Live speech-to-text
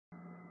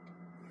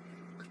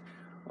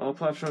All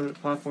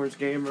platforms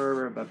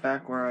gamer, but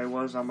back where I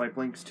was on my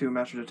Blinx 2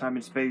 Masters of Time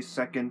and Space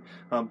second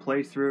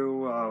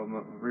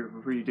playthrough,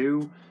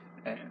 redo.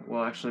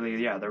 Well,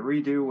 actually, yeah, the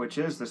redo, which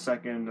is the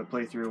second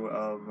playthrough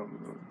of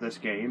this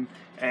game,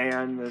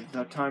 and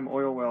the Time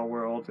Oil Well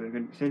world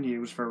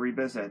continues for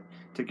revisit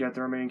to get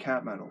the remaining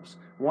cat medals.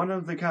 One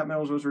of the cat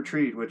medals was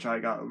retrieved, which I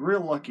got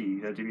real lucky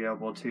to be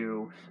able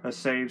to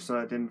save so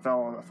it didn't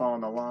fall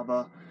in the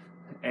lava.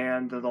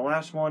 And the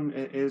last one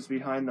is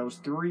behind those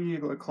 3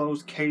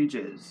 closed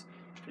cages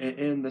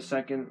in the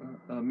second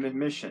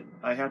mission.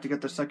 I have to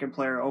get the second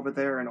player over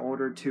there in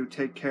order to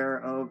take care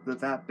of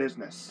that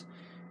business.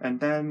 And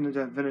then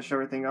to finish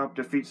everything up,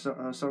 defeat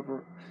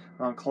Silver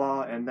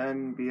Claw, and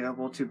then be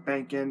able to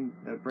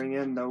bring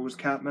in those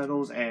cat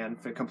medals and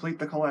complete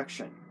the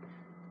collection.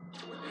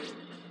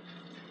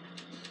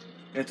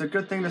 It's a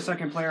good thing the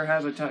second player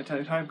has a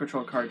time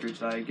control cartridge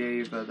that I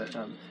gave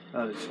the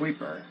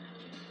sweeper.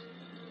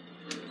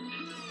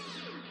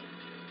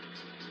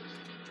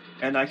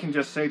 And I can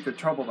just save the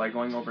trouble by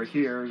going over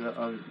here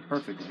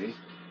perfectly.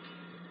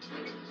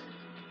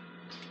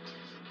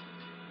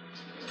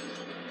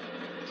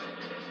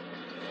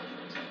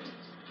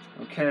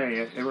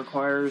 Okay, it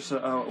requires 2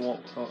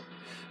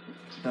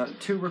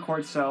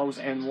 record cells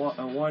and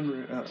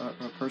one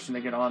person to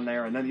get on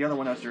there, and then the other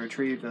one has to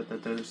retrieve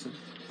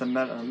the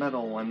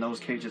metal when those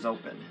cages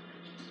open.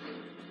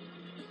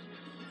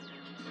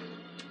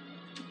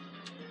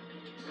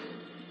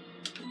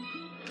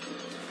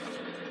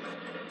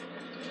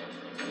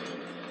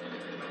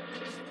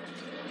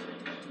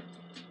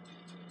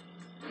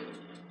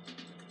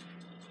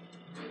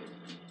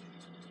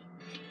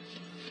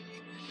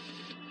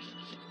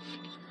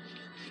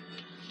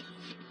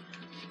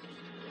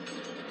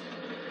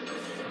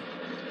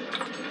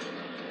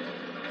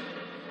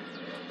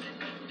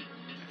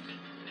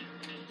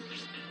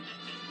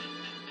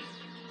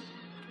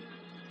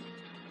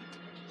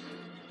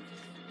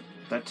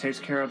 That takes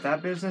care of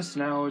that business.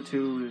 Now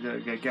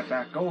to get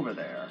back over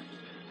there.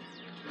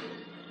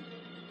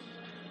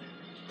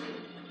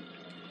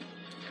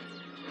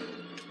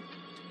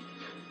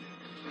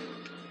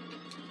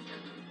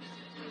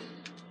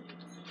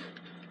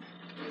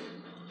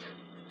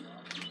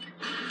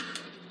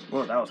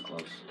 Whoa, that was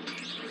close.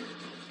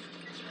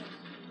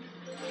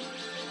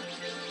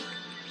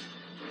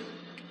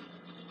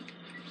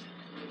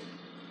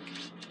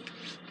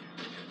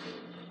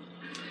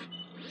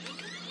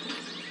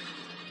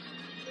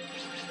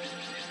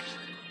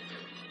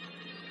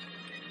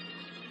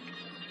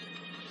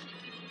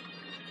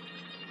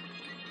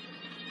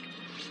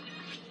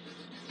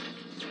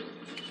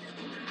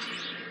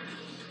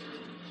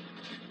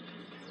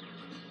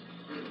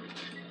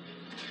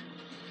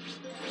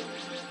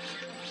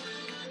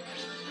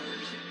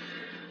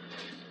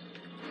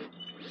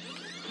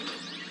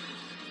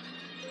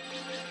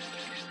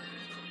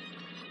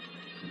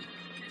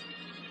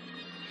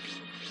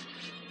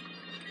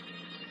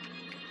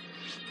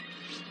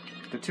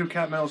 The 2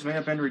 cat medals may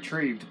have been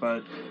retrieved,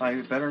 but I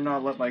better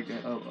not let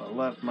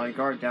my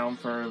guard down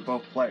for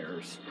both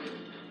players.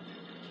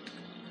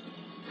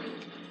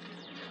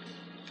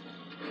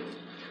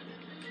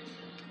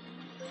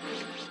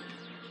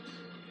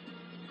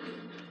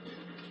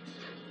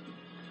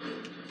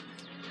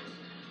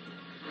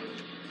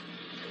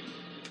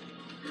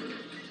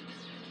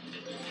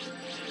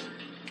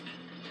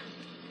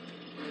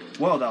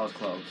 Whoa, that was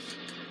close.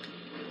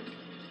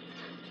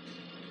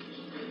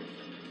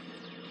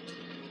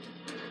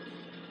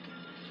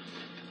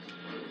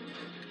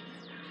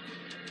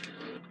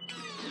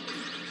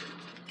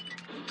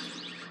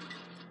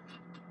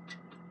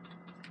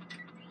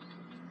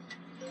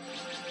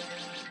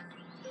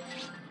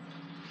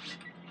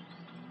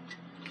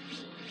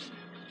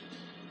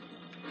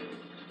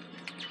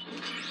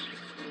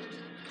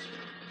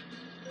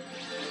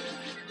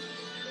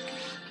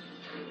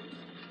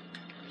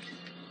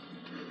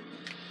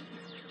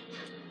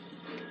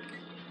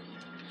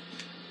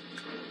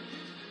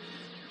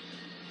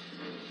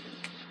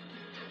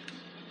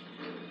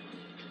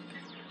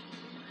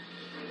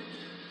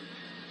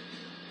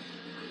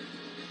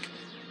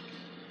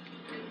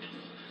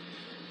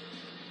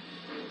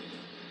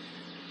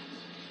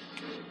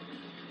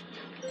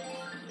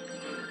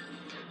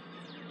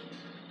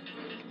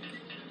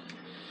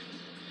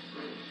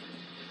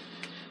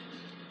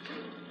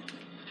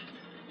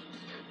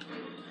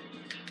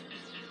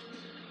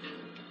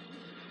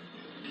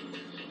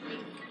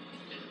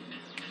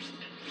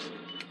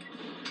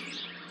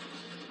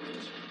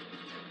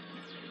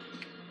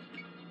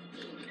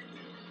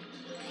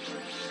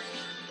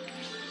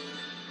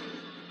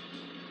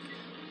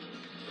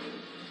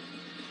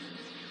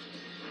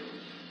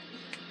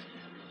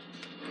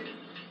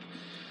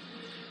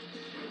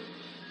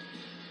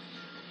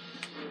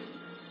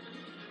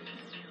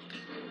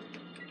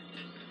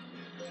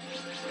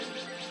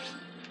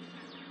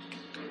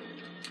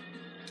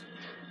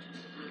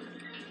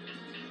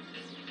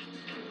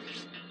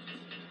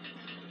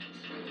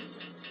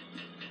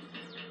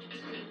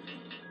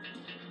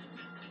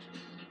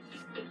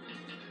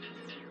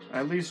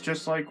 At least,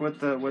 just like with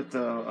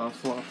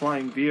the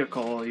flying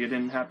vehicle, you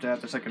didn't have to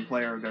have the second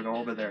player go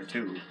over there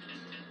too.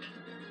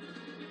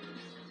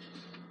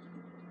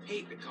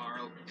 Hey,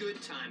 Picaro,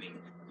 good timing.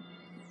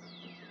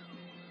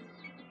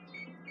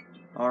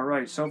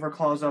 Alright,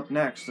 Silverclaw's up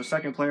next. The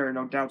second player,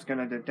 no doubt, is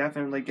going to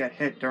definitely get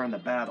hit during the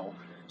battle.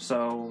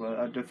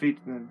 So, defeat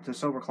the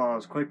Silverclaw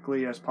as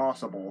quickly as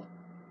possible.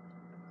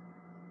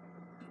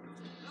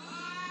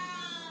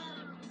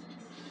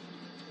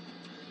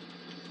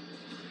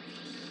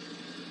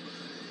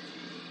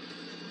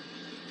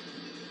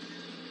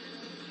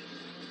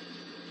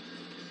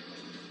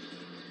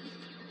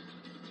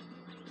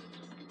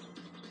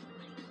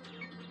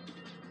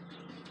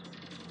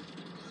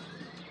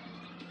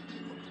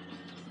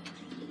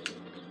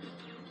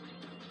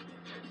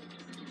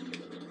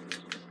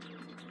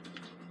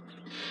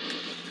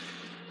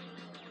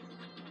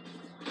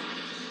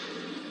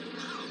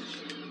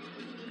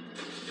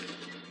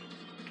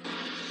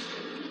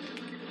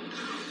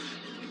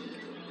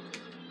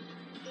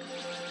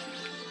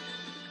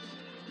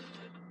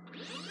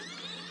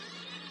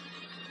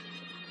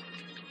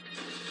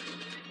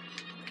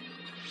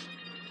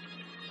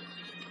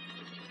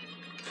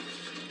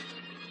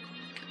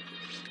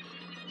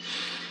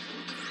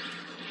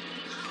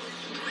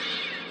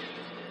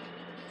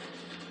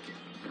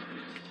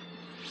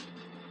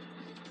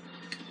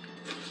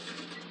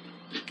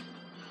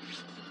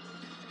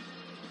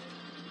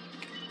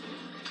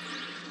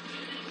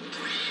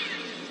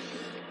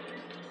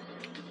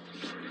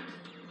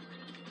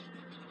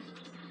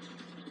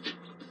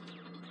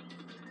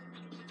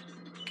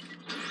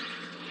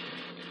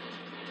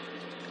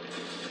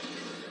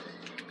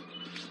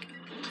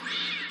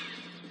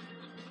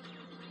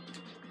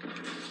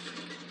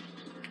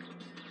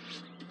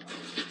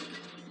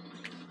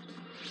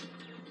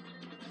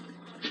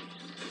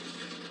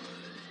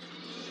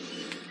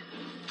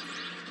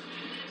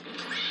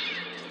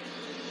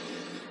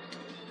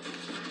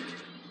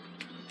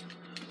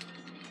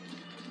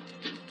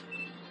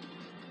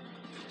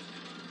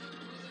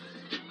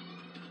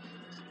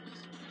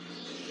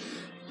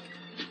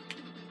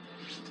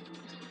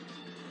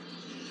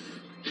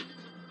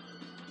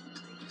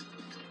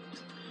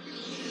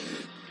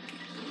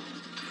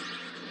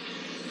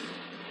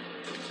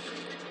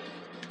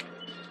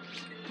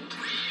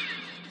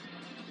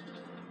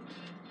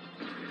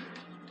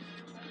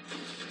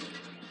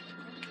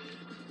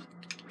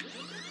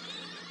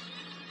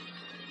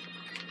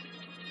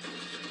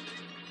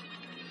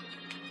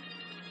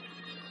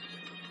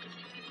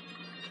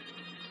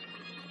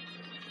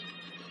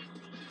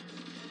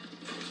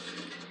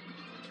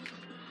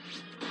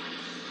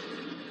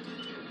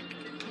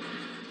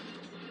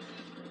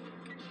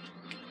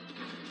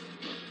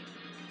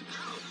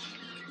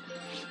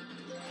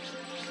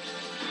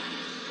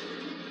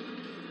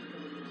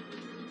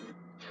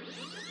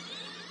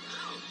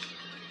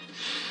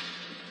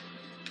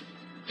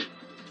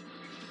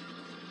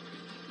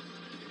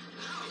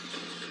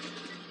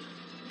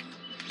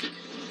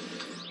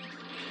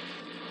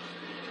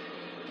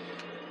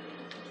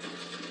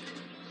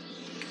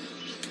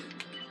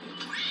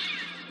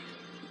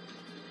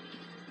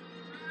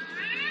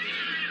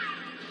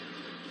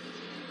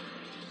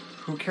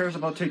 Who cares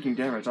about taking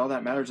damage? All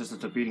that matters is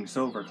defeating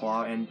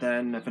Silverclaw and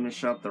then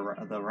finish up the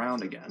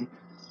round again.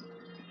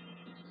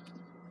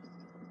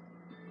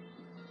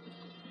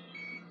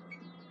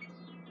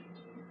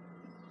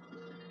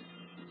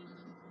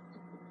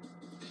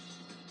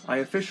 I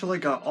officially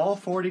got all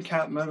 40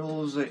 cat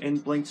medals in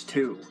Blinx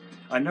 2.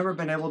 I've never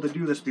been able to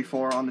do this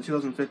before on the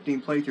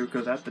 2015 playthrough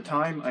because at the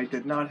time I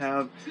did not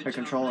have a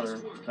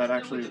controller that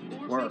actually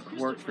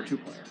worked for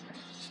 2-player.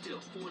 Still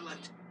 4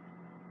 left.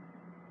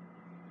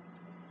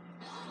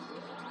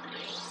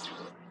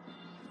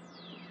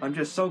 I'm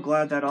just so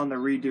glad that on the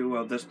redo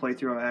of this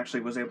playthrough I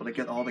actually was able to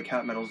get all the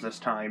cat medals this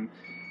time.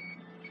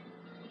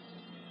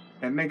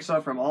 It makes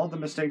up from all the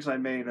mistakes I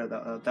made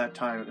at that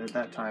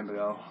time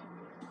ago.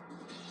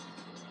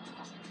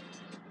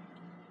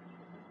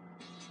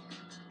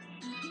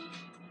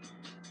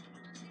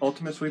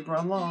 Ultimate Sweeper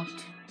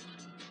unlocked.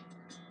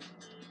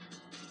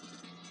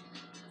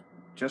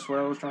 Just what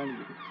I was trying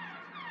to do.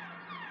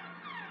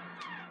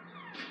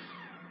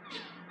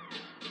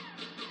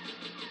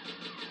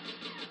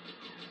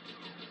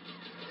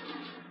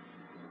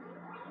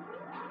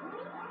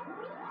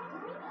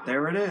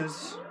 There it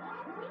is.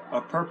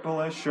 A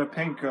purplish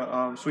pink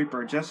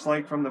sweeper, just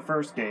like from the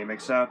first game,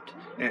 except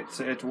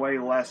it's way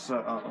less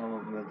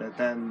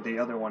than the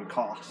other one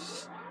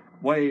costs.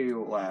 Way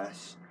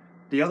less.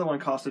 The other one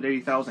costed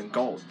 80,000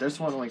 gold. This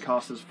one only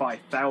costs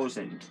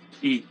 5,000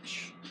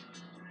 each.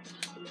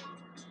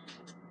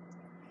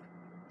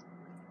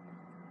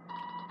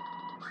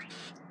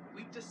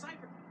 We've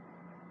deciphered.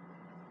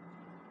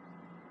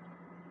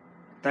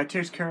 That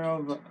takes care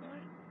of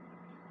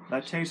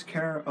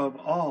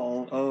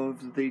all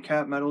of the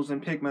cat medals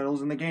and pig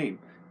medals in the game.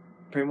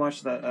 pretty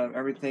much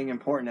everything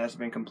important has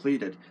been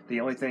completed. The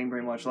only thing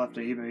pretty much left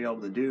to even be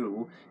able to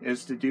do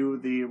is to do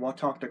the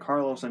talk to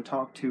Carlos and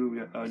talk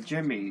to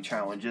Jimmy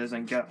challenges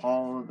and get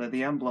all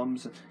the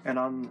emblems and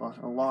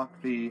unlock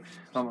the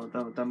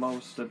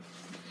most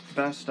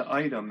best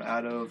item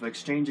out of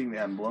exchanging the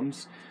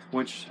emblems,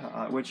 which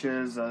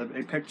is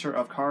a picture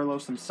of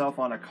Carlos himself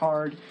on a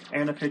card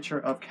and a picture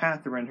of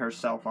Catherine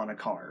herself on a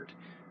card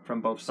from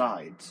both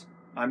sides.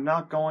 I'm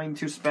not going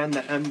to spend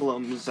the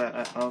emblems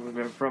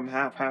from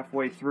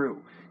halfway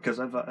through, because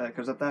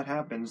if that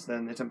happens,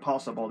 then it's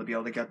impossible to be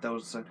able to get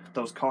those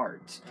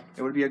cards.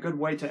 It would be a good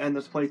way to end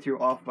this playthrough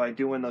off by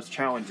doing those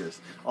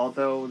challenges.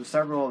 Although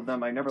several of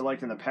them I never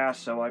liked in the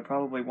past, so I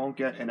probably won't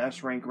get an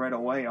S rank right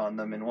away on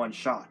them in one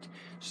shot.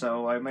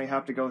 So I may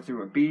have to go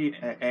through a B,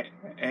 an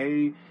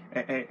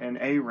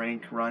A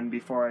rank run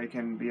before I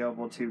can be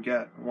able to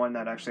get one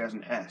that actually has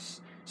an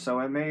S. So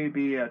it may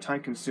be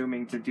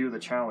time-consuming to do the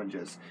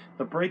challenges.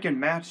 The break and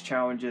match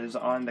challenges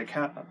on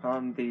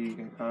the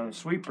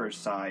sweeper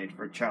side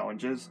for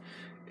challenges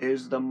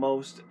is the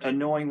most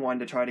annoying one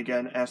to try to get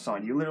an S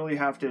on. You literally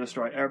have to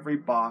destroy every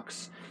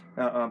box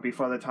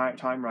before the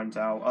time runs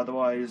out.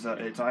 Otherwise,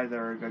 it's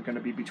either going to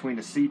be between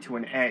a C to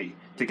an A.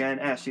 To get an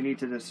S, you need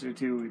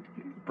to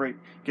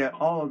get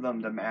all of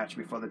them to match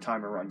before the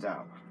timer runs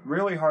out.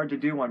 Really hard to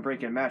do on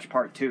break and match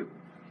part 2,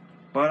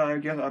 but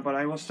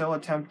I will still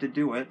attempt to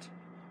do it.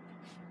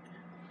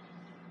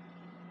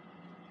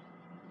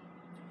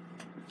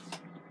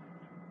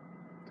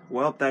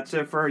 Well, that's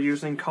it for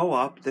using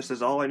co-op. This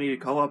is all I needed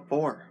co-op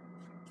for.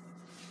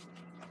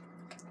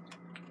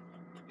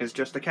 It's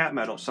just the cat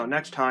medal, so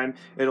next time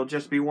it'll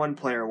just be one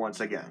player once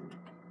again.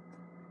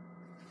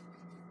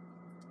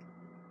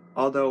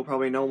 Although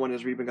probably no one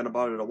is even going to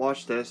bother to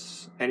watch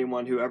this.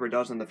 Anyone who ever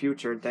does in the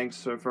future,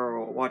 thanks for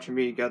watching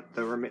me get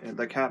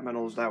the cat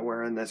medals that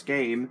were in this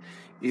game,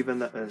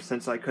 even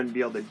since I couldn't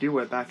be able to do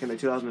it back in the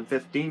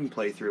 2015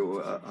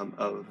 playthrough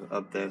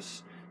of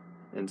this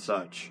and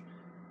such.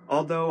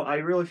 Although I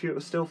really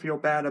still feel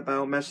bad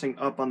about messing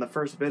up on the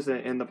first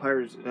visit in the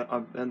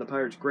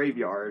pirate's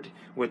graveyard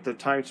with the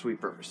time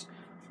sweepers,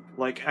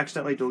 like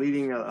accidentally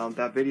deleting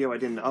that video I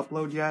didn't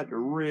upload yet.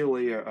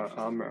 Really,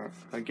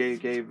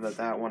 gave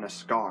that one a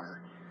scar,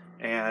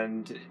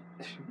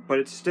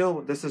 but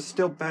this is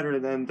still better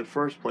than the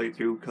first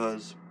playthrough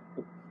because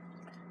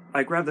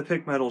I grabbed the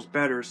pick medals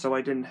better, so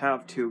I didn't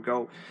have to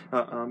go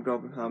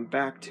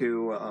back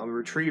to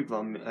retrieve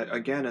them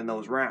again in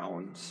those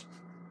rounds.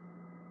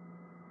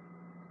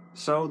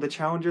 So the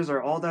challenges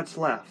are all that's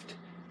left.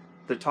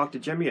 To talk to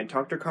Jimmy and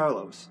talk to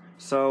Carlos.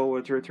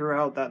 So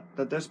throughout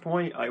at this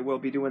point, I will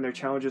be doing their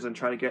challenges and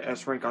try to get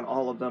S rank on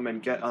all of them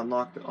and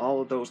unlock all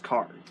of those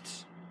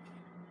cards.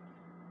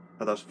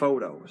 Or those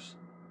photos.